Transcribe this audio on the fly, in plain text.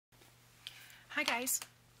Hi guys,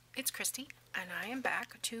 it's Kristi, and I am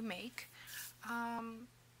back to make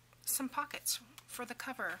some pockets for the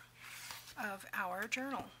cover of our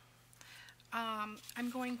journal. I'm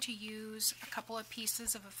going to use a couple of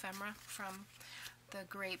pieces of ephemera from the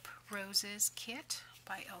Grape Roses kit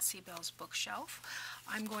by Elsie Bell's Bookshelf.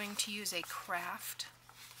 I'm going to use a craft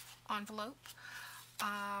envelope.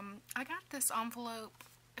 I got this envelope,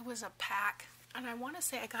 it was a pack, and I want to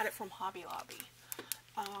say I got it from Hobby Lobby.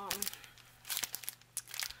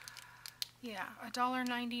 Yeah,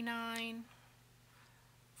 $1.99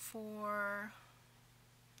 for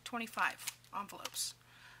 25 envelopes.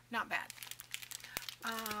 Not bad.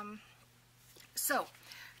 So,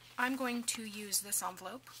 I'm going to use this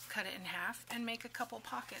envelope, cut it in half, and make a couple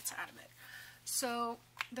pockets out of it. So,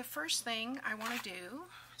 the first thing I want to do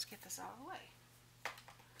is get this out of the way.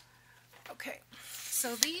 Okay,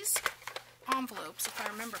 so these envelopes, if I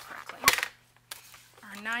remember correctly,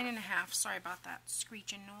 are 9.5. Sorry about that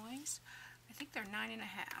screeching noise. I think they're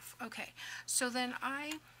 9.5. Okay, so then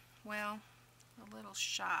well, a little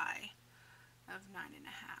shy of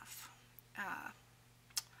 9.5.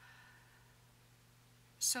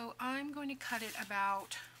 So I'm going to cut it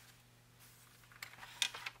about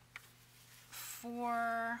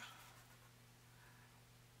 4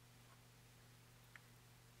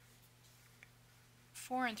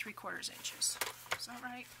 3/4 inches. Is that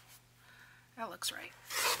right? That looks right.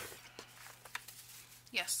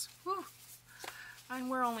 Yes. Whew. And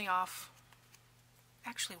we're only off.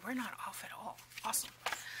 Actually, we're not off at all. Awesome.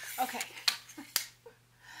 Okay.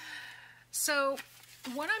 So,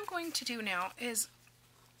 what I'm going to do now is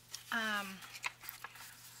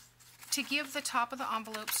to give the top of the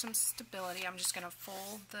envelope some stability, I'm just going to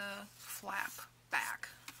fold the flap back.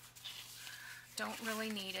 Don't really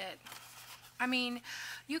need it. I mean,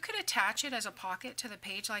 you could attach it as a pocket to the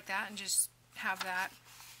page like that and just have that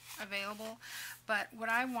available, but what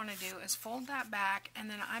I want to do is fold that back, and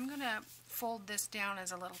then I'm going to fold this down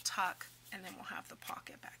as a little tuck, and then we'll have the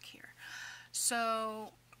pocket back here.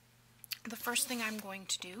 So the first thing I'm going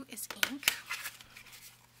to do is ink,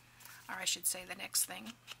 or I should say the next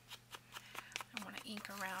thing. I want to ink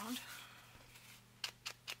around.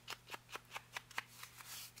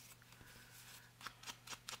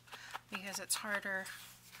 Because it's harder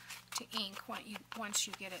to ink once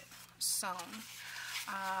you get it sewn.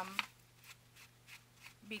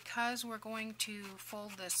 Because we're going to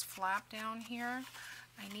fold this flap down here,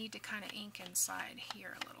 I need to kind of ink inside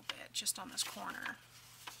here a little bit, just on this corner.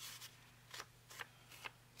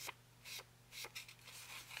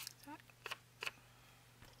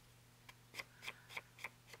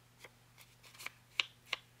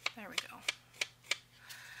 There we go.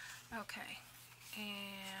 Okay,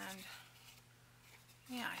 and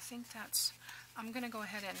yeah, I think that's, I'm going to go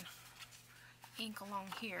ahead and ink along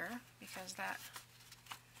here because that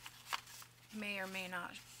may or may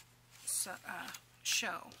not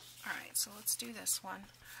show. Alright, so let's do this one.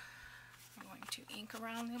 I'm going to ink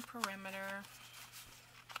around the perimeter.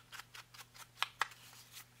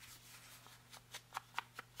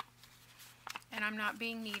 And I'm not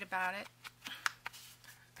being neat about it.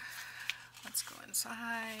 Let's go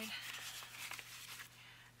inside.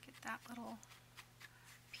 Get that little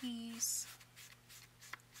piece.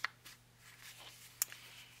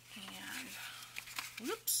 And,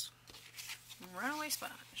 whoops, runaway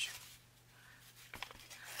sponge.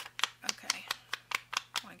 Okay,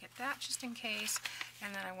 I want to get that just in case,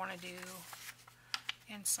 and then I want to do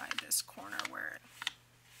inside this corner where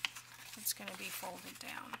it's going to be folded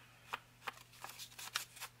down.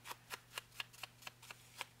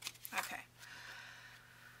 Okay.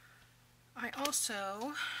 I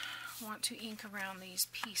also want to ink around these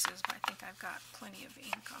pieces, but I think I've got plenty of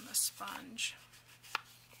ink on the sponge.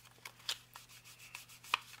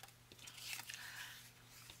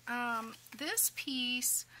 This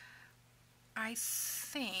piece, I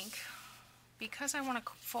think, because I want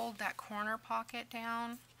to fold that corner pocket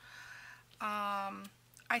down,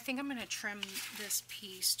 I think I'm going to trim this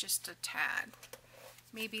piece just a tad.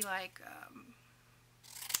 Maybe like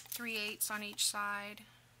 3/8 on each side.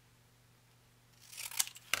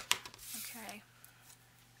 Okay.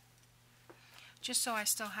 Just so I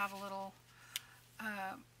still have a little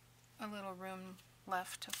room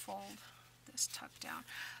left to fold this tuck down.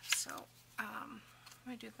 So what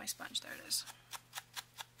do I do with my sponge? There it is.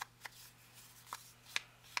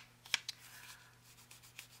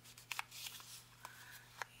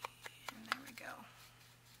 And there we go.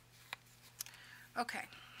 Okay.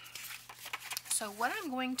 So what I'm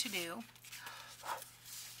going to do,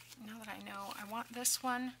 now that I know, I want this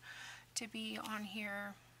one to be on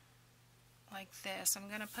here like this. I'm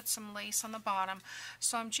going to put some lace on the bottom.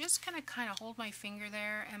 So I'm just going to kind of hold my finger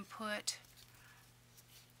there and put,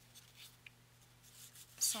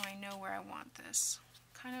 so I know where I want this.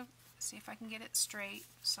 Kind of see if I can get it straight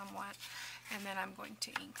somewhat. And then I'm going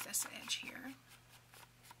to ink this edge here.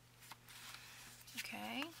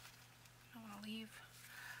 Okay. I want to leave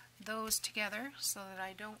those together so that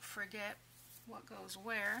I don't forget what goes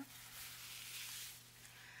where.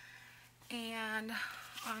 And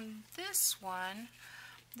on this one,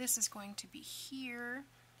 this is going to be here.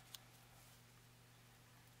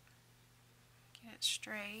 Get it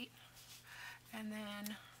straight. And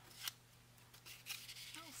then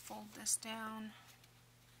I'll fold this down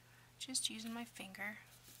just using my finger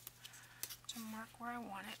to mark where I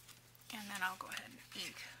want it. And then I'll go ahead and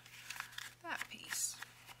ink that piece.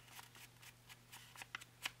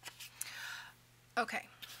 Okay,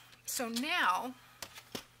 so now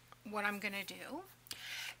what I'm going to do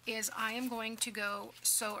is I am going to go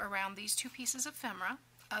sew around these two pieces of ephemera.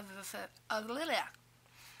 I'm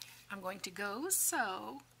going to go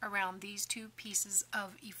sew around these two pieces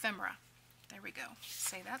of ephemera. There we go.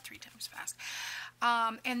 Say that 3 times fast.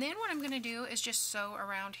 And then what I'm going to do is just sew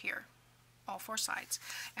around here, all 4 sides.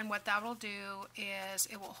 And what that will do is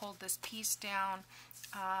it will hold this piece down.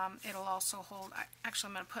 It'll also hold, actually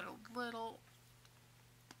I'm going to put a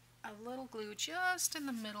little glue just in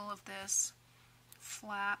the middle of this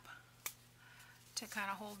flap to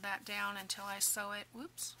kind of hold that down until I sew it.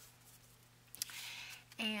 Whoops.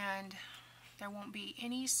 And there won't be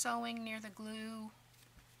any sewing near the glue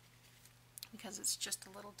because it's just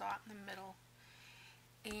a little dot in the middle.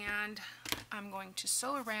 And I'm going to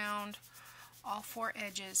sew around all 4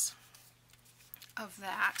 edges of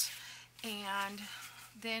that, and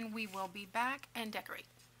then we will be back and decorate.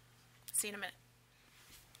 See you in a minute.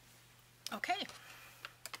 Okay,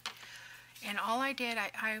 and all I did,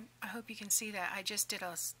 I hope you can see that, I just did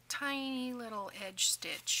a tiny little edge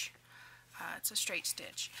stitch. It's a straight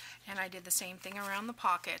stitch, and I did the same thing around the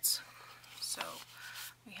pockets. So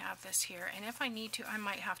we have this here, and if I need to, I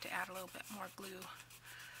might have to add a little bit more glue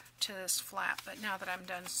to this flap, but now that I'm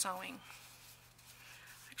done sewing,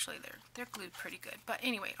 actually they're glued pretty good. But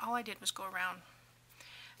anyway, all I did was go around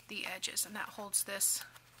the edges, and that holds this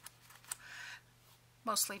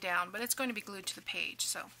mostly down, but it's going to be glued to the page.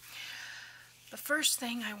 So the first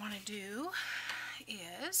thing I want to do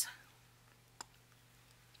is,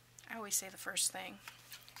 I always say the first thing,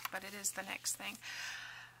 but it is the next thing.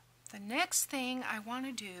 The next thing I want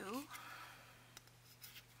to do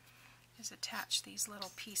is attach these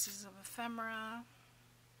little pieces of ephemera.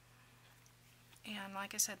 And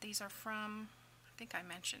like I said, these are from, I think I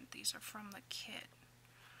mentioned, these are from the kit.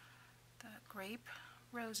 The Grape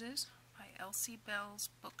Roses by Elsie Bell's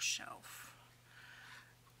Bookshelf.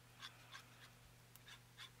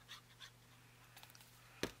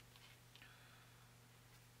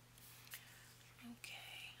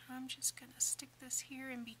 Okay, I'm just going to stick this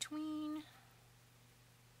here in between.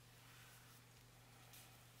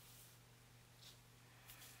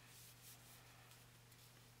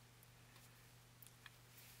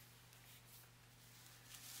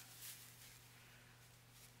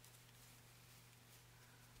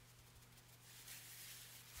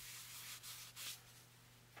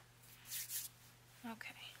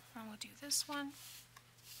 Okay, and we'll do this one.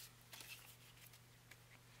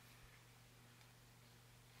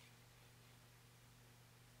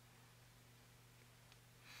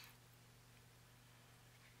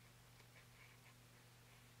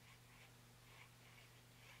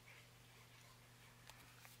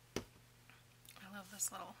 I love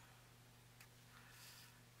this little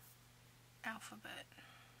alphabet.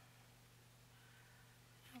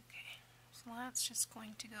 Okay, so that's just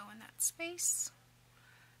going to go in that space.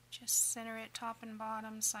 Just center it top and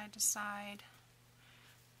bottom, side to side,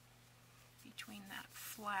 between that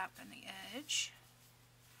flap and the edge.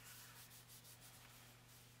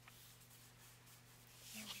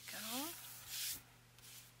 There we go.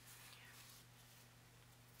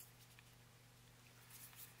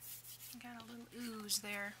 Got a little ooze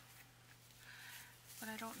there, but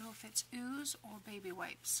I don't know if it's ooze or baby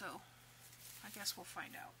wipes, so I guess we'll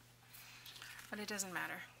find out. But it doesn't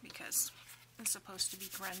matter because it's supposed to be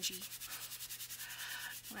grungy.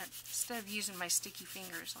 But instead of using my sticky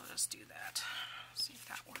fingers, I'll just do that. See if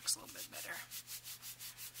that works a little bit better.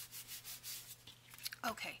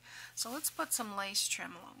 Okay, so let's put some lace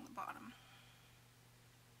trim along the bottom.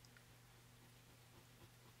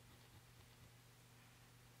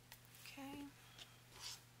 Okay.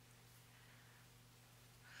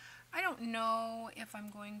 I don't know if I'm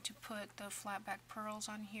going to put the flat back pearls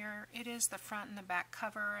on here. It is the front and the back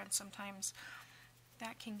cover, and sometimes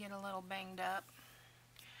that can get a little banged up.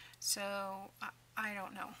 So I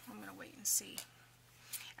don't know. I'm going to wait and see.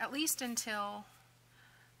 At least until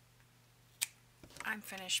I'm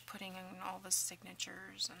finished putting in all the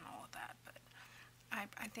signatures and all of that. But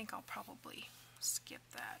I think I'll probably skip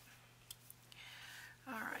that.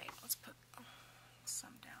 Alright, let's put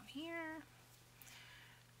some down here.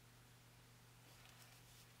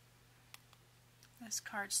 This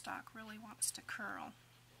cardstock really wants to curl.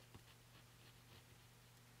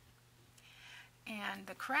 And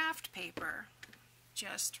the craft paper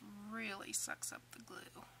just really sucks up the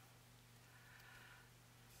glue.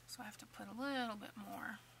 So I have to put a little bit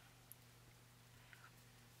more.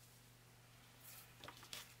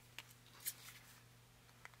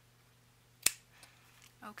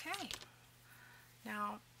 Okay,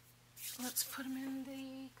 now let's put them in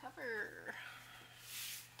the cover.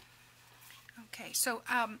 Okay, so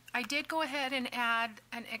I did go ahead and add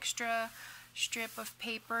an extra strip of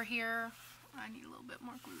paper here. I need a little bit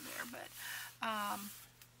more glue there, but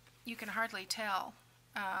you can hardly tell.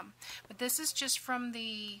 But this is just from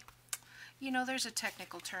the, you know, there's a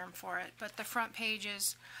technical term for it, but the front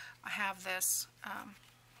pages, I have this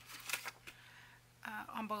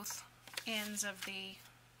on both ends of the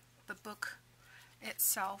book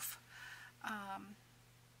itself.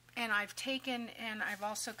 And I've taken and I've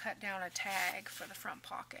also cut down a tag for the front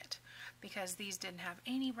pocket because these didn't have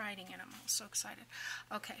any writing in them. I was so excited.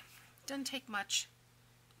 Okay, doesn't take much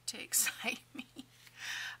to excite me.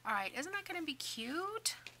 Alright, isn't that going to be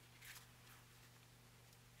cute?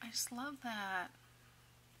 I just love that.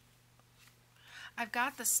 I've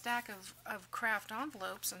got the stack of craft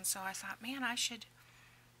envelopes, and so I thought, man, I should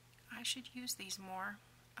use these more.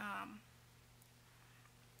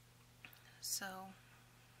 So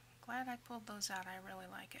glad I pulled those out. I really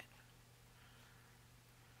like it.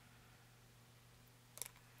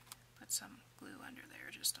 Put some glue under there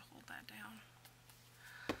just to hold that down.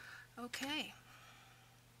 Okay.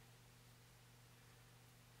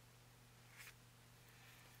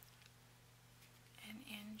 And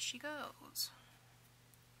in she goes.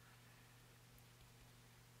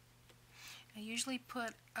 I usually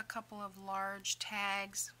put a couple of large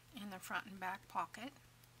tags in the front and back pocket.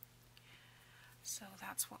 So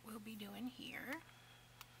that's what we'll be doing here.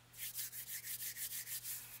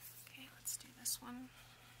 Okay, let's do this one.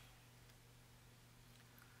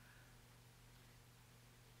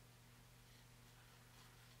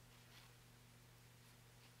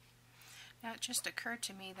 Now it just occurred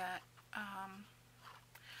to me that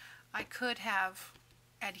I could have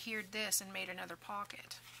adhered this and made another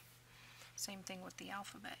pocket. Same thing with the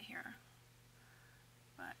alphabet here.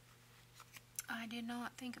 But I did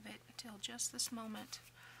not think of it until just this moment,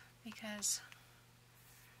 because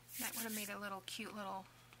that would have made a little cute little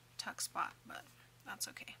tuck spot, but that's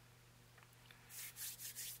okay.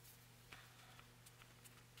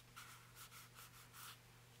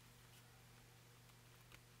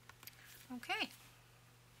 Okay,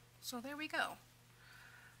 so there we go.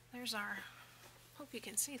 There's our, hope you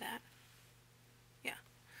can see that. Yeah,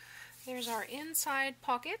 there's our inside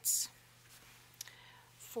pockets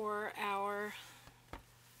for our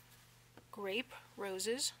Grape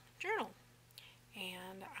Roses journal,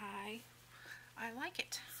 and I like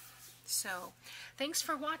it. So thanks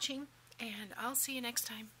for watching, and I'll see you next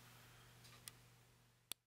time.